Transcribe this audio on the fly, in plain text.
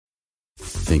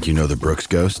Think you know the Brooks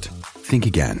Ghost? Think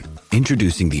again.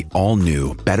 Introducing the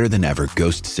all-new, better-than-ever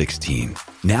Ghost 16.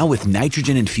 Now with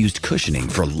nitrogen-infused cushioning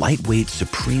for lightweight,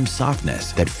 supreme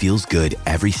softness that feels good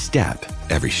every step,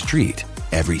 every street,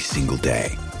 every single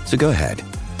day. So go ahead,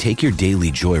 take your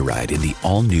daily joyride in the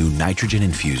all-new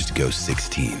nitrogen-infused Ghost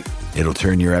 16. It'll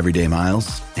turn your everyday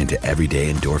miles into everyday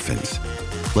endorphins.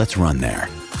 Let's run there.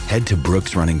 Head to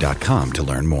brooksrunning.com to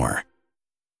learn more.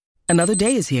 Another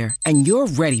day is here, and you're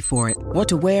ready for it. What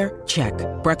to wear? Check.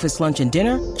 Breakfast, lunch, and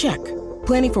dinner? Check.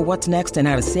 Planning for what's next and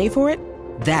how to save for it?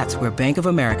 That's where Bank of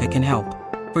America can help.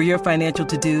 For your financial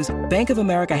to-dos, Bank of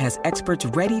America has experts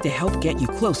ready to help get you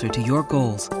closer to your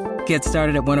goals. Get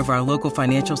started at one of our local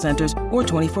financial centers or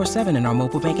 24/7 in our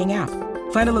mobile banking app.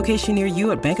 Find a location near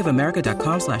you at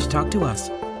bankofamerica.com/talktous.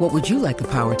 What would you like the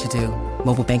power to do?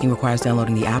 Mobile banking requires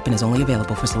downloading the app and is only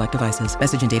available for select devices.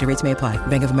 Message and data rates may apply.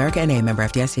 Bank of America N.A., member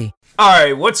FDIC.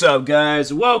 Alright, what's up,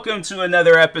 guys? Welcome to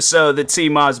another episode of the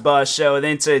T-Moz Boss Show. And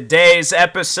in today's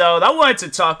episode, I wanted to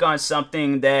talk on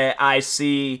something that I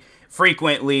see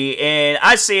frequently, and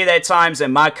I see it at times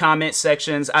in my comment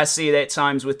sections. I see it at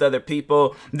times with other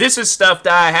people. This is stuff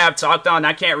that I have talked on.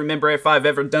 I can't remember if I've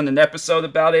ever done an episode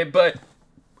about it, but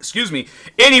excuse me.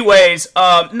 Anyways,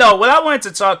 no, what I wanted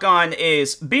to talk on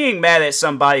is being mad at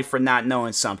somebody for not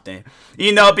knowing something.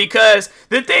 You know, because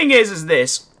the thing is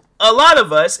this. A lot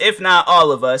of us, if not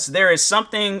all of us, there is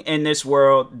something in this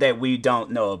world that we don't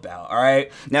know about, all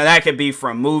right? Now, that could be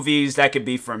from movies, that could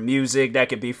be from music, that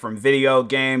could be from video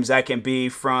games, that can be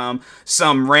from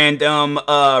some random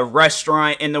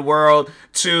restaurant in the world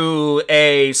to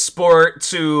a sport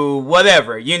to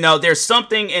whatever. You know, there's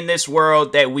something in this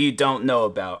world that we don't know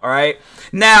about, all right?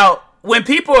 Now, when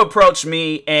people approach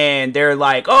me and they're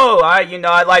like, oh, I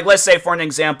like, let's say for an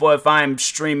example, if I'm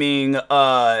streaming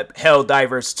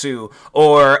Helldivers 2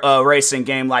 or a racing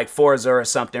game like Forza or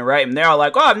something, right? And they're all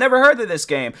like, oh, I've never heard of this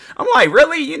game. I'm like,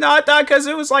 really? You know, I thought because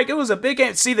it was a big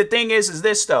game. See, the thing is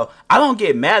this though, I don't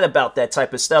get mad about that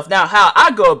type of stuff. Now, how I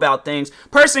go about things,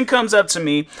 person comes up to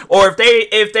me, or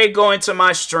if they go into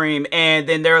my stream and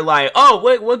then they're like, oh,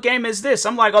 what game is this?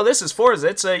 I'm like, oh, this is Forza.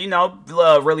 It's a,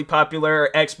 really popular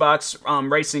Xbox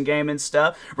racing game and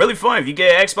stuff. Really fun. If you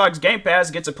get an Xbox Game Pass,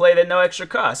 you get to play it at no extra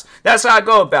cost. That's how I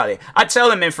go about it. I tell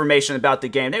them information about the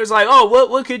game. They was like, oh,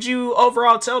 what could you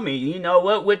overall tell me? You know,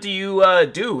 what do you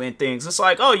do and things? It's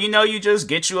like, oh, you just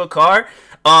get you a car,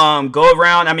 go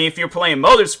around. I mean, if you're playing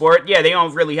motorsport, yeah, they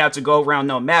don't really have to go around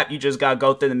no map. You just gotta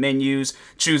go through the menus,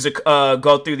 choose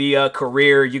go through the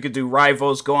career. You could do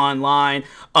rivals, go online,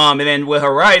 and then with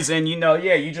Horizon,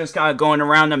 you just kind of going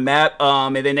around the map,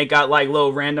 and then they got like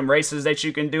little random races that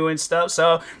you can do and stuff.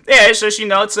 So yeah, it's just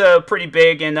it's a pretty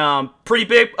big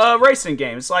racing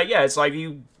game. It's like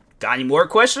you got any more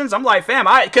questions? I'm like, fam,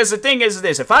 because the thing is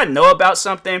this, if I know about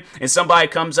something and somebody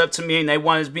comes up to me and they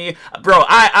want to be, bro,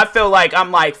 I feel like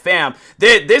I'm like, fam,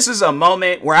 this is a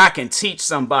moment where I can teach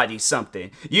somebody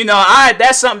something.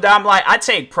 That's something that I'm like, I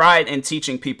take pride in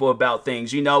teaching people about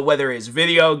things, whether it's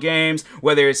video games,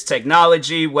 whether it's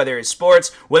technology, whether it's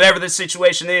sports, whatever the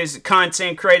situation is,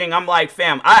 content creating. I'm like,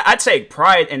 fam, I take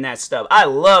pride in that stuff. I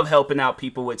love helping out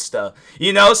people with stuff,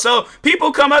 so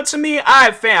people come up to me,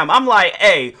 I'm like,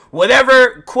 hey,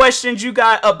 whatever questions you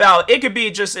got about, it could be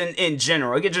just in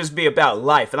general. It could just be about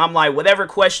life. And I'm like, whatever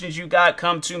questions you got,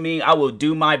 come to me. I will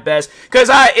do my best. Because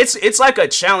it's like a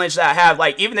challenge that I have.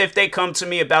 Like, even if they come to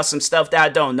me about some stuff that I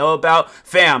don't know about,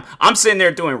 fam, I'm sitting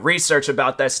there doing research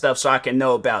about that stuff so I can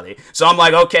know about it. So I'm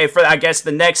like, okay, for I guess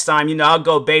the next time, I'll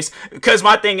go base. Because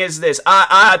my thing is this.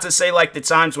 I have to say, like, the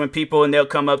times when people, and they'll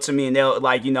come up to me and they'll,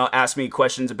 like, ask me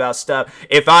questions about stuff.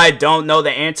 If I don't know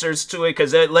the answers to it,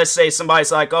 because let's say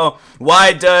somebody's like, oh, why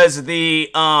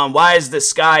is the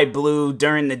sky blue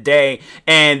during the day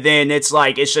and then it's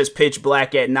just pitch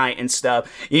black at night and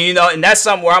stuff, and that's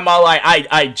something where I'm all like,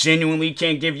 I genuinely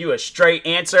can't give you a straight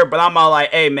answer, but I'm all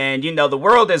like, hey man, the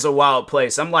world is a wild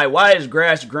place. I'm like, why is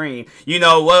grass green?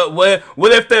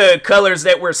 What if the colors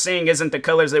that we're seeing isn't the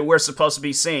colors that we're supposed to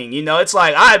be seeing? It's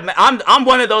like, I'm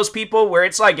one of those people where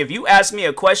it's like, if you ask me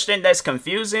a question that's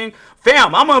confusing,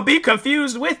 fam, I'm gonna be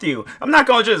confused with you. I'm not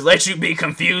gonna just let you be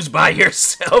confused by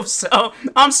yourself. So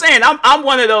I'm saying I'm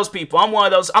one of those people. I'm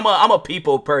a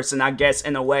people person, I guess,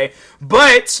 in a way.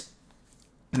 But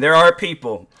there are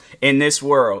people in this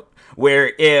world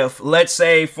where if, let's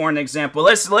say, for an example,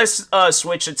 let's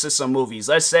switch it to some movies.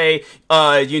 Let's say,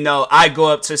 I go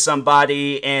up to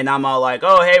somebody and I'm all like,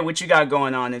 oh, hey, what you got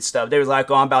going on and stuff. They was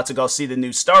like, oh, I'm about to go see the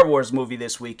new Star Wars movie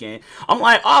this weekend. I'm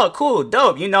like, oh, cool,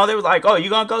 dope. They were like, oh, you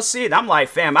gonna go see it? I'm like,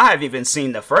 fam, I haven't even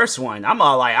seen the first one. I'm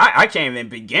all like, I can't even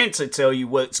begin to tell you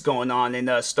what's going on in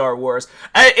Star Wars.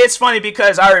 It's funny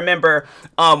because I remember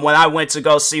when I went to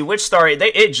go see which Star,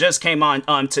 it just came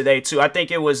on today too. I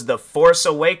think it was The Force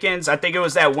Awakens. I think it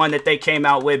was that one that they came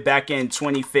out with back in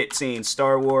 2015,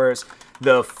 Star Wars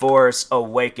The Force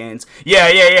Awakens. Yeah.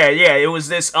 It was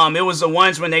this, it was the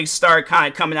ones when they started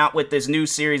kind of coming out with this new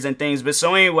series and things. But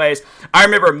so anyways, I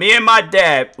remember me and my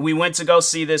dad, we went to go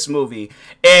see this movie.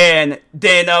 And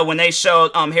then when they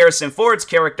showed Harrison Ford's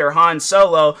character, Han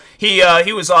Solo, he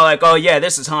was all like, oh yeah,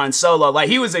 this is Han Solo. Like,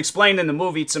 he was explaining the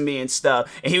movie to me and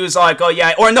stuff. And he was like, oh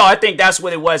yeah, or no, I think that's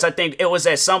what it was. I think it was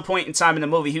at some point in time in the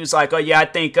movie, he was like, oh yeah, I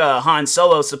think Han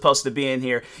Solo's supposed to be in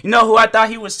here. You know who I thought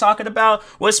he was talking about?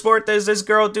 What sport does this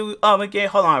girl do again?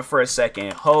 Hold on for a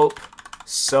second. Hope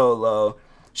Solo.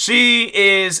 She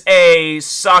is a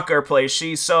soccer player.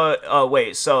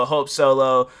 So Hope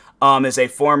Solo is a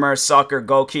former soccer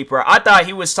goalkeeper. I thought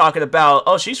he was talking about,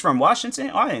 oh, she's from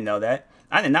Washington? Oh, I didn't know that.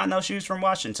 I did not know she was from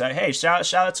Washington. Hey,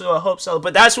 shout out to Hope Solo.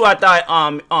 But that's what I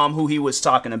thought who he was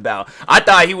talking about. I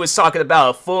thought he was talking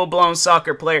about a full-blown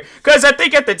soccer player. Because I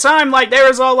think at the time, like, there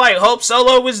was all like Hope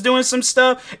Solo was doing some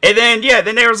stuff. And then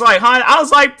there was like Han. I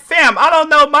was like, fam, I don't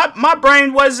know. My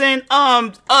brain wasn't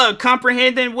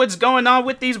comprehending what's going on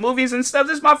with these movies and stuff.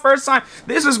 This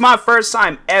is my first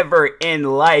time ever in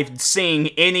life seeing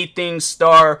anything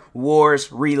Star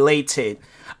Wars related.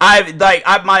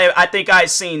 I think I've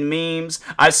seen memes,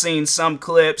 I've seen some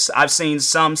clips, I've seen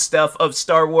some stuff of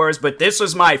Star Wars, but this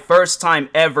was my first time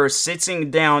ever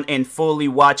sitting down and fully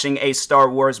watching a Star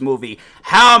Wars movie.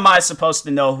 How am I supposed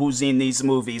to know who's in these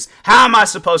movies? How am I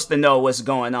supposed to know what's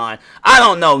going on? I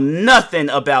don't know nothing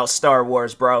about Star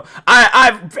Wars, bro.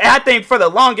 I think for the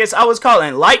longest I was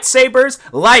calling lightsabers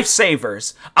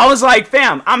lifesavers. I was like,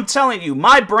 fam, I'm telling you,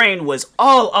 my brain was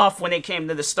all off when it came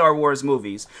to the Star Wars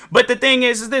movies. But the thing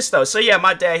is this though. So yeah,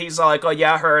 my dad, he's all like, oh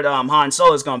yeah, I heard Han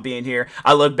Solo's gonna be in here.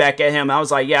 I looked back at him, I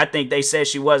was like, yeah, I think they said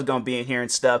she was gonna be in here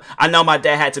and stuff. I know my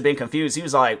dad had to be confused. He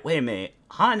was like, wait a minute,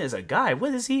 Han is a guy.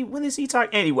 What is he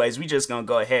talking? Anyways, we just gonna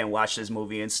go ahead and watch this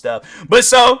movie and stuff. But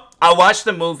so I watched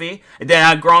the movie, and then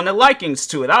I grown the likings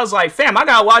to it. I was like, fam, I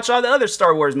gotta watch all the other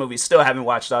Star Wars movies. Still haven't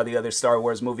watched all the other Star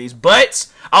Wars movies, but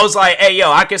I was like, hey,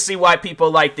 yo, I can see why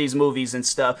people like these movies and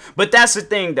stuff. But that's the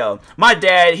thing, though. My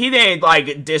dad, he didn't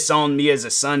like disown me as a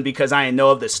son because I didn't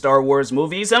know of the Star Wars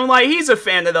movies. I'm like, he's a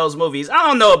fan of those movies. I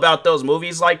don't know about those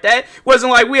movies like that. It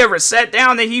wasn't like we ever sat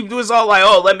down and he was all like,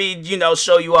 oh, let me,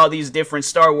 show you all these different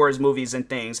Star Wars movies and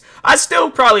things. I'd still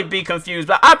probably be confused,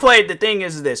 but I played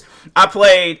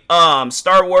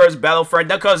Star Wars Battlefront,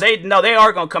 because they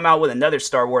are going to come out with another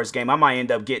Star Wars game. I might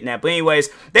end up getting that. But anyways,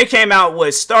 they came out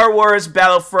with Star Wars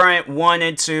Battlefront 1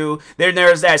 and 2. Then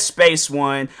there's that space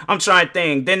one. I'm trying to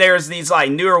think. Then there's these like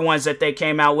newer ones that they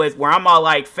came out with where I'm all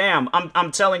like, fam,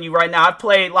 I'm telling you right now, I've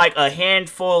played like a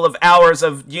handful of hours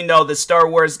of, the Star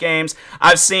Wars games.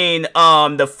 I've seen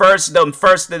the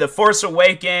Force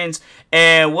Awakens,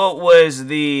 and what was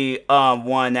the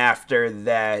one after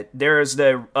that? There's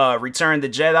the Return of the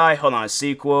Jedi. Hold on,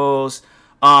 sequels.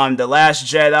 The Last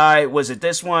Jedi. Was it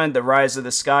this one? The Rise of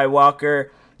the Skywalker.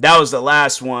 That was the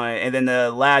last one. And then the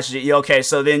last... Okay,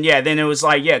 so then, then it was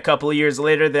like, a couple of years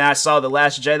later, then I saw The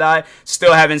Last Jedi.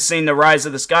 Still haven't seen The Rise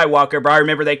of the Skywalker, but I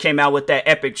remember they came out with that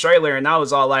epic trailer, and I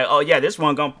was all like, oh, yeah, this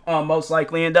one gonna most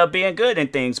likely end up being good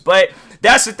and things. But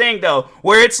that's the thing, though,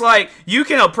 where it's like, you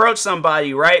can approach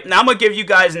somebody, right? Now, I'm gonna give you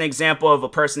guys an example of a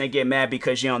person that get mad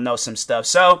because you don't know some stuff.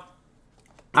 So...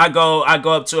 I go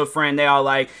up to a friend. They all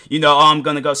like, oh, I'm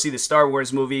gonna go see the Star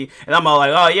Wars movie, and I'm all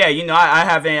like, oh yeah, I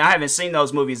haven't seen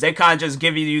those movies. They kind of just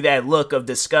give you that look of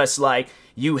disgust, like,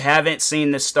 you haven't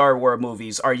seen the Star Wars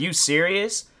movies. Are you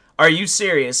serious?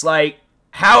 Like,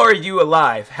 how are you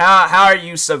alive? How are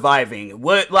you surviving?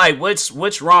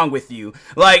 What's wrong with you?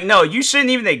 Like, no, you shouldn't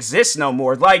even exist no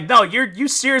more. Like, no, you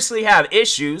seriously have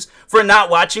issues for not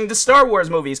watching the Star Wars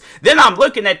movies. Then I'm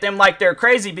looking at them like they're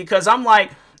crazy because I'm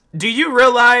like, do you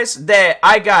realize that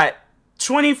I got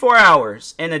 24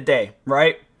 hours in a day,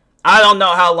 right? I don't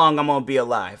know how long I'm going to be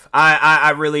alive.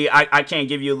 I can't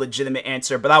give you a legitimate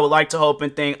answer, but I would like to hope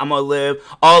and think I'm going to live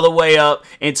all the way up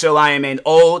until I am an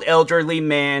old elderly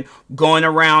man going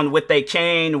around with a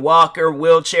cane, walker,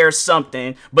 wheelchair,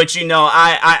 something. But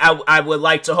I would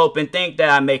like to hope and think that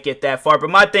I make it that far. But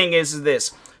my thing is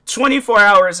this, 24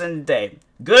 hours in a day.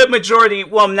 good majority,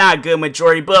 well, not good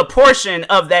majority, but a portion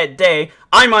of that day,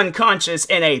 I'm unconscious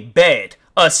in a bed,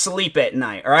 asleep at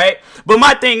night, all right? But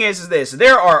my thing is this.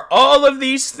 There are all of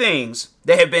these things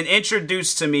that have been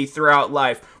introduced to me throughout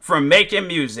life, from making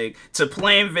music to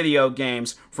playing video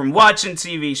games, from watching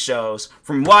TV shows,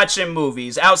 from watching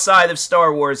movies outside of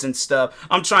Star Wars and stuff.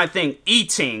 I'm trying to think,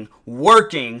 eating,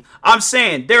 working. I'm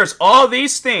saying there's all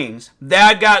these things that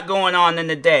I got going on in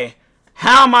the day.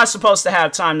 How am I supposed to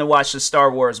have time to watch the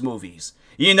Star Wars movies?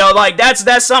 You know, like,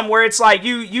 that's something where it's like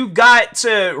you got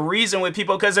to reason with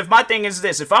people. Because if my thing is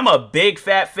this, if I'm a big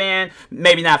fat fan,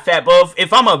 maybe not fat, but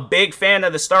if I'm a big fan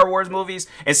of the Star Wars movies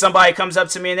and somebody comes up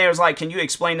to me and they was like, can you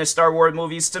explain the Star Wars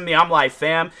movies to me? I'm like,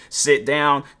 fam, sit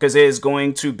down, because it is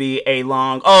going to be a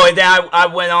long... Oh, and then I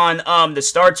went on the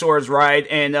Star Tours ride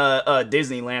in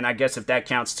Disneyland, I guess, if that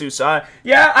counts too. So,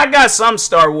 I got some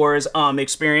Star Wars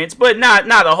experience, but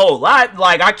not a whole lot.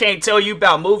 Like, I can't tell you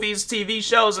about movies, TV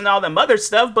shows, and all them other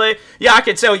stuff, but yeah, I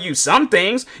can tell you some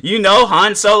things. You know,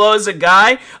 Han Solo is a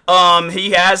guy.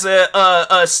 He has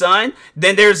a son.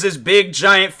 Then there's this big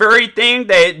giant furry thing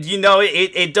that, you know,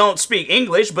 it don't speak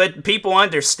English, but people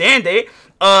understand it.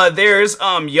 There's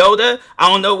Yoda. I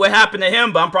don't know what happened to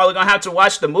him, but I'm probably gonna have to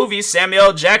watch the movie. Samuel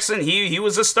L. Jackson, he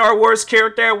was a Star Wars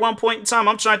character at one point in time.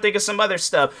 I'm trying to think of some other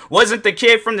stuff. Wasn't the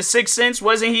kid from The Sixth Sense?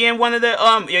 Wasn't he in one of the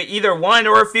either one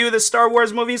or a few of the Star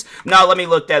Wars movies? No, let me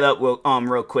look that up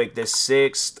real quick. The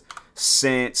Sixth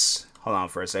Sense. Hold on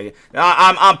for a second.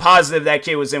 I'm positive that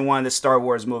kid was in one of the Star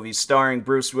Wars movies, starring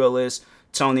Bruce Willis,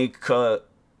 Tony Cook.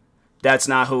 That's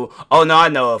not who. Oh no, I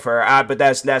know of her. But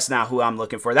that's not who I'm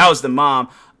looking for. That was the mom.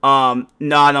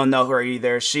 No, I don't know her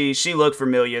either. She looked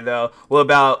familiar though. What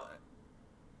about?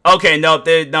 Okay, no,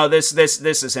 this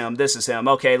is him. This is him.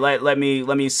 Okay, let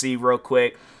me see real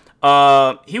quick.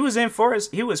 He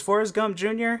was Forrest Gump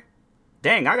Jr.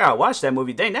 Dang, I gotta watch that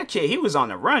movie. Dang, that kid, he was on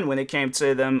the run when it came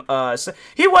to them.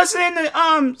 He wasn't in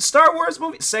the Star Wars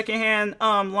movie Secondhand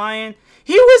Lion.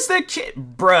 He was the kid,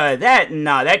 bruh.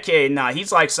 That kid,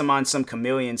 he's like on some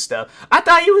chameleon stuff. I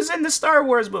thought he was in the Star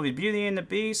Wars movie Beauty and the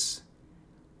Beast.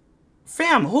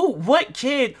 Fam, what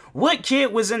kid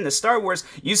was in the Star Wars?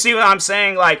 You see what I'm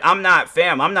saying? Like, I'm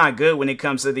not good when it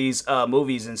comes to these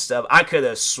movies and stuff. I could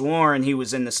have sworn he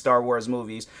was in the Star Wars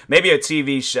movies. Maybe a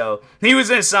TV show. He was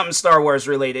in something Star Wars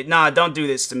related. Nah, don't do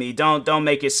this to me. Don't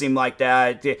make it seem like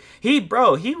that.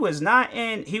 He was not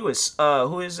in, he was,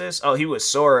 who is this? Oh, he was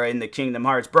Sora in the Kingdom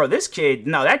Hearts. Bro,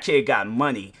 that kid got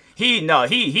money.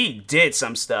 He did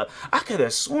some stuff. I could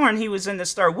have sworn he was in the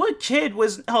Star. What kid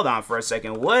was, hold on for a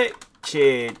second. What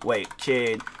kid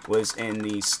was in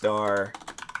the Star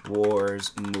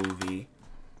Wars movie?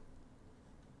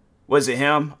 Was it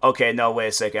him? Okay, no, wait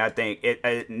a second. I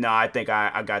think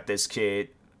I got this kid.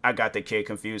 I got the kid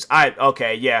confused.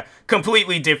 Okay, yeah,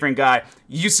 completely different guy.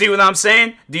 You see what I'm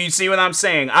saying? Do you see what I'm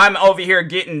saying? I'm over here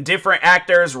getting different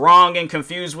actors wrong and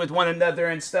confused with one another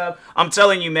and stuff. I'm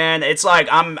telling you, man, it's like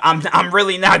I'm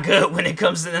really not good when it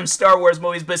comes to them Star Wars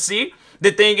movies. But see,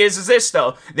 the thing is this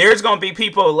though, there's gonna be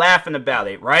people laughing about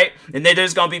it, right? And then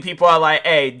there's gonna be people who are like,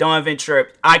 hey, don't even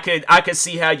trip. I could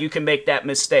see how you can make that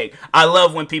mistake. I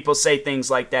love when people say things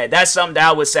like that. That's something that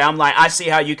I would say. I'm like, I see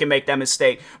how you can make that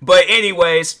mistake. But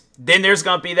anyways, then there's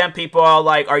gonna be them people all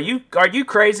like, are you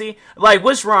crazy? Like,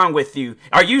 what's wrong with you?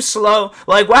 Are you slow?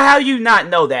 Like, why? How do you not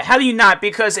know that? How do you not?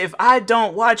 Because if I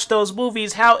don't watch those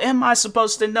movies, how am I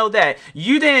supposed to know that?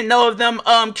 You didn't know of them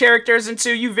characters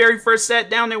until you very first sat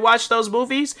down and watched those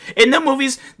movies. In the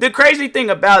movies, the crazy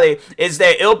thing about it is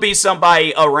that it'll be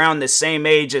somebody around the same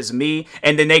age as me,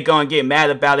 and then they gonna get mad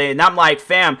about it. And I'm like,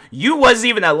 fam, you wasn't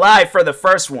even alive for the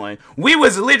first one. We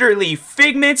was literally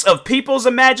figments of people's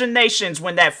imaginations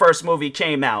when that first movie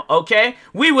came out, okay?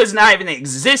 We was not even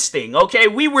existing, okay?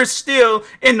 We were still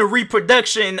in the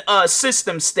reproduction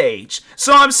system stage.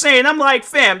 So I'm saying, I'm like,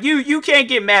 fam, you can't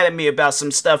get mad at me about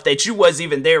some stuff that you wasn't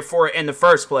even there for in the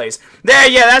first place.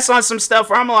 Yeah, that's on some stuff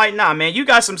where I'm like, nah, man, you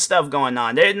got some stuff going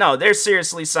on. There's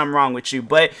seriously something wrong with you.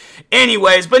 But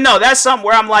anyways, no, that's something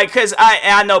where I'm like, because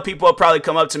I know people will probably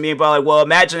come up to me and be like, well,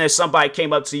 imagine if somebody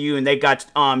came up to you and they got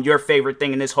your favorite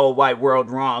thing in this whole wide world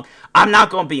wrong. I'm not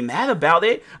going to be mad about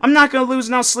it. I'm not going to lose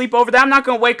no sleep over that. I'm not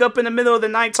going to wake up in the middle of the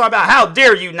night and talk about how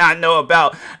dare you not know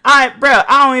about. I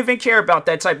don't even care about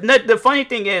that type. The funny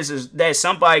thing is that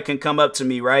somebody can come up to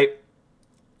me, right?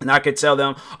 And I could tell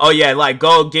them, oh yeah, like,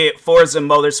 go get Forza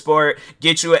Motorsport,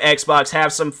 get you an Xbox,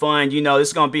 have some fun. You know, this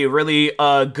is going to be really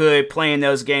good playing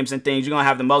those games and things. You're going to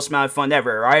have the most amount of fun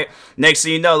ever, right? Next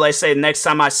thing you know, let's say the next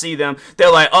time I see them,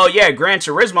 they're like, oh yeah, Gran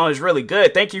Turismo is really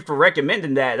good. Thank you for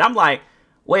recommending that. And I'm like,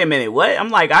 wait a minute, what? I'm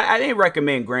like, I didn't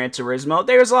recommend Gran Turismo.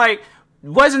 There's like,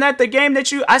 wasn't that the game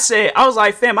that I was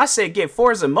like, fam, I said get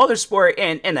Forza Motorsport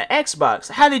in the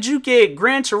Xbox. How did you get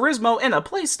Gran Turismo in a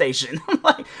PlayStation? I'm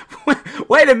like,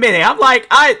 wait a minute. I'm like,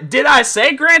 did I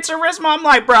say Gran Turismo? I'm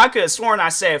like, bro, I could have sworn I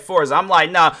said Forza. I'm like,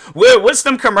 nah, what's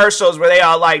them commercials where they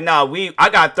all like, nah, I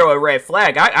gotta throw a red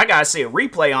flag. I gotta see a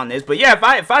replay on this. But yeah,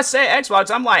 if I say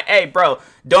Xbox, I'm like, hey, bro,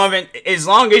 don't even, as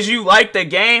long as you like the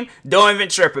game, don't even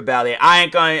trip about it. I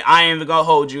ain't gonna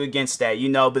hold you against that, you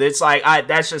know. But it's like,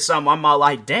 that's just something I'm all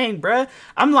like, dang, bruh.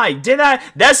 I'm like,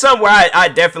 that's something where I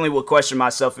definitely would question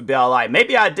myself and be all like,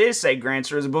 maybe I did say Gran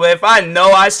Turismo. But if I know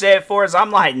I said Forza,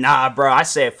 I'm like, nah, bro, I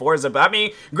said Forza. But I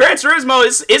mean, Gran Turismo,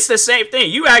 it's the same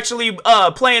thing. You actually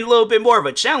playing a little bit more of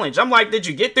a challenge. I'm like, did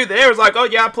you get through there? It was like, oh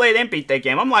yeah, I played and beat that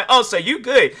game. I'm like, oh, so you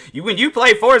good. When you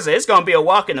play Forza, it's gonna be a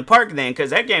walk in the park then, because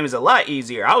that game is a lot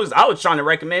easier. I was trying to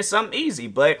recommend something easy,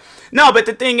 but no. But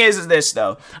the thing is this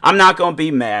though, I'm not gonna be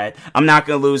mad. I'm not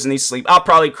gonna lose any sleep. I'll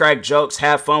probably crack jokes,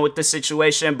 have fun with the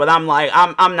situation, but I'm like,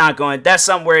 I'm not going. That's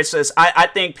something where it's just, I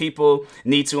think people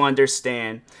need to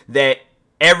understand that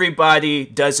everybody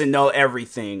doesn't know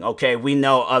everything, okay? We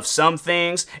know of some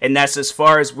things, and that's as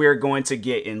far as we're going to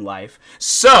get in life.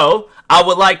 So I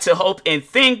would like to hope and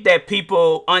think that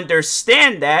people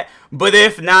understand that, but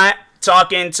if not,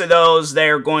 talking to those that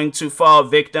are going to fall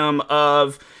victim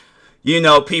of, you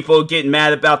know, people getting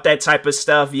mad about that type of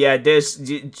stuff. Yeah,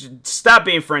 stop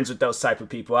being friends with those type of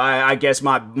people. I guess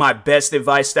my best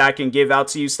advice that I can give out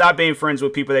to you, stop being friends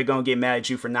with people that are going to get mad at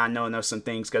you for not knowing of some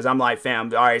things. Because I'm like,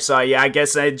 fam, all right, so yeah, I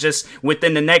guess I just,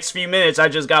 within the next few minutes, I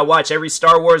just got to watch every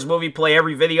Star Wars movie, play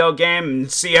every video game,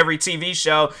 and see every TV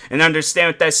show, and understand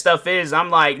what that stuff is. I'm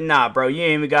like, nah, bro, you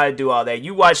ain't even got to do all that.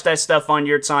 You watch that stuff on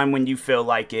your time when you feel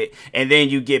like it, and then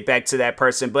you get back to that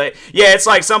person. But yeah, it's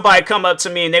like somebody come up to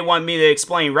me and they want me to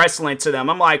explain wrestling to them.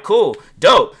 I'm like, cool,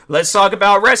 dope, let's talk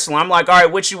about wrestling. I'm like, all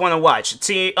right, what you want to watch?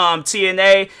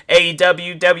 TNA,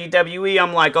 AEW, WWE.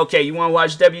 I'm like, okay, you want to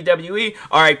watch WWE?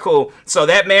 All right, cool. So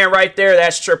that man right there,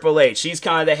 that's Triple H. He's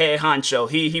kind of the head honcho.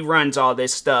 He runs all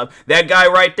this stuff. That guy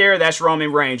right there, that's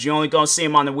Roman Reigns. You only gonna see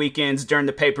him on the weekends during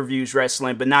the pay-per-views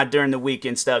wrestling, but not during the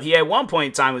weekend stuff. He at one point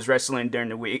in time was wrestling during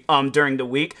the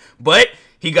week, but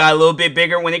he got a little bit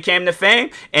bigger when it came to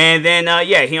fame, and then,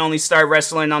 yeah, he only started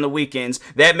wrestling on the weekends.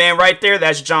 That man right there,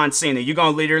 that's John Cena. You're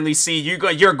going to literally see,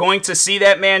 you're going to see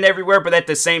that man everywhere, but at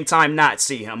the same time not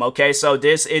see him, okay? So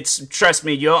trust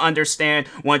me, you'll understand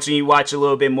once you watch a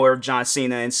little bit more of John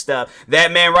Cena and stuff.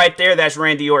 That man right there, that's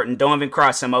Randy Orton. Don't even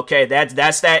cross him, okay?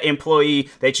 That's that employee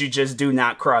that you just do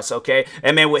not cross, okay?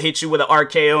 That man will hit you with an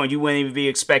RKO, and you wouldn't even be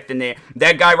expecting it.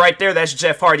 That guy right there, that's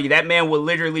Jeff Hardy. That man will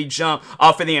literally jump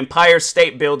off of the Empire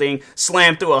State Building,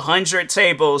 slam through 100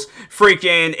 tables.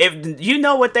 Freaking, if you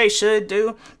know what they should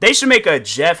do, they should make a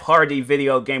Jeff Hardy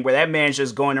video game where that man's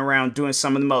just going around doing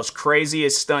some of the most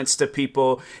craziest stunts to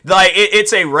people. Like,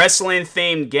 it's a wrestling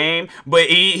themed game, but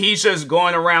he's just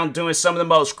going around doing some of the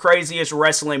most craziest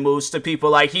wrestling moves to people.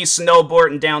 Like, he's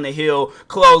snowboarding down the hill,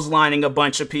 clotheslining a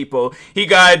bunch of people. He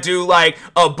gotta do like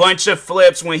a bunch of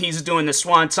flips when he's doing the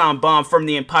Swanton Bomb from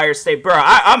the Empire State. Bro,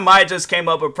 I might just came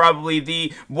up with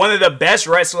probably one of the best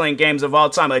wrestling games of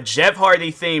all time, a Jeff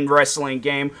Hardy themed wrestling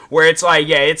game where it's like,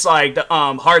 yeah, it's like the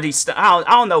Hardy I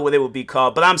don't know what it would be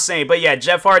called, but I'm saying, but yeah,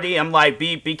 Jeff Hardy, I'm like,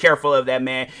 be careful of that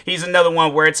man. He's another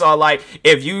one where it's all like,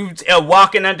 if you are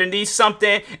walking underneath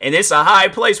something and it's a high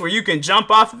place where you can jump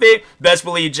off of it, best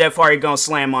believe Jeff Hardy gonna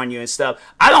slam on you and stuff.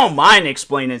 I don't mind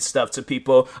explaining stuff to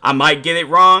people. I might get it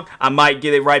wrong, I might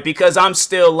get it right, because I'm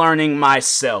still learning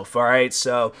myself, all right?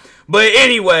 So, but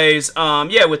anyways,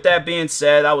 yeah, with that being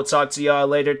said, I will talk to y'all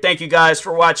later. Thank you guys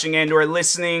for watching and or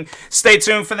listening. Stay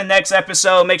tuned for the next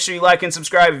episode. Make sure you like and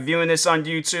subscribe if viewing this on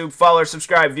YouTube. Follow or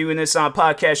subscribe viewing this on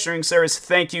podcast streaming service.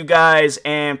 Thank you guys,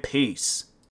 and peace.